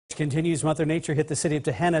continues. Mother Nature hit the city of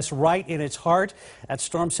Tehanas right in its heart. That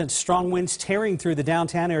storm sent strong winds tearing through the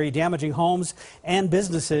downtown area, damaging homes and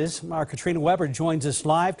businesses. Our Katrina Weber joins us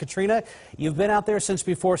live. Katrina, you've been out there since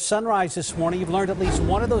before sunrise this morning. You've learned at least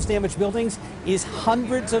one of those damaged buildings is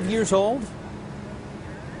hundreds of years old.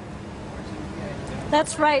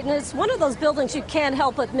 That's right, and it's one of those buildings you can't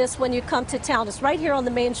help but miss when you come to town. It's right here on the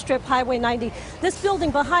main strip, Highway 90. This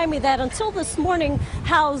building behind me that until this morning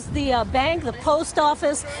housed the bank, the post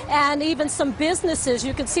office, and even some businesses.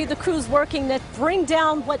 You can see the crews working that bring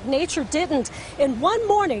down what nature didn't. In one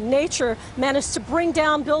morning, nature managed to bring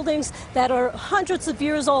down buildings that are hundreds of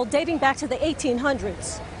years old, dating back to the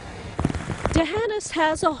 1800s. Tehanas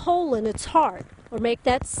has a hole in its heart, or make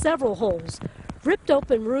that several holes. Ripped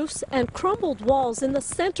open roofs and crumbled walls in the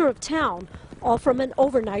center of town, all from an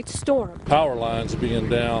overnight storm. Power lines being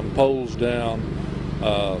down, poles down,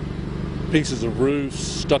 pieces of roofs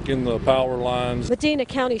stuck in the power lines. Medina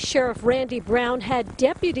County Sheriff Randy Brown had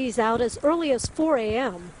deputies out as early as 4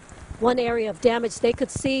 a.m. One area of damage they could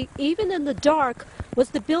see, even in the dark, was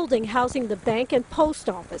the building housing the bank and post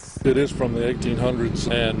office. It is from the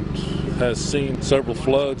 1800s and has seen several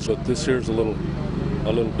floods, but this here's a little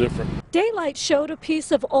different. Daylight showed a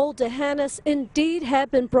piece of old Tehanas indeed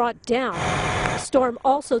had been brought down. The storm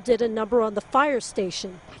also did a number on the fire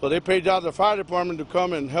station. So they paid out the fire department to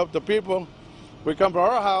come and help the people. We come to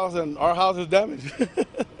our house and our house is damaged.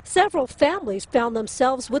 Several families found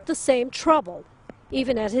themselves with the same trouble.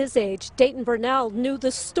 Even at his age, Dayton Burnell knew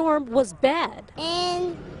the storm was bad.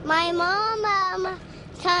 And my mom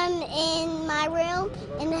come in my room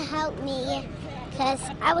and helped me because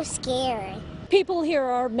I was scared. People here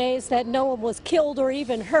are amazed that no one was killed or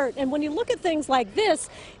even hurt. And when you look at things like this,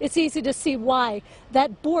 it's easy to see why.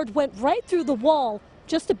 That board went right through the wall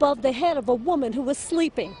just above the head of a woman who was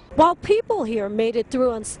sleeping. While people here made it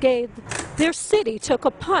through unscathed, their city took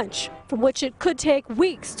a punch from which it could take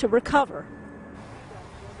weeks to recover.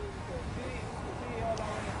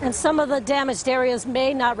 And some of the damaged areas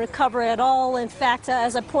may not recover at all. In fact,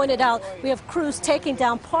 as I pointed out, we have crews taking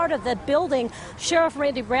down part of that building. Sheriff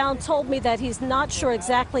Randy Brown told me that he's not sure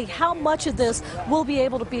exactly how much of this will be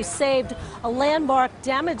able to be saved. A landmark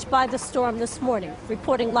damaged by the storm this morning.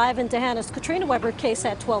 Reporting live in Tehanas, Katrina Weber,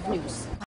 KSAT 12 News.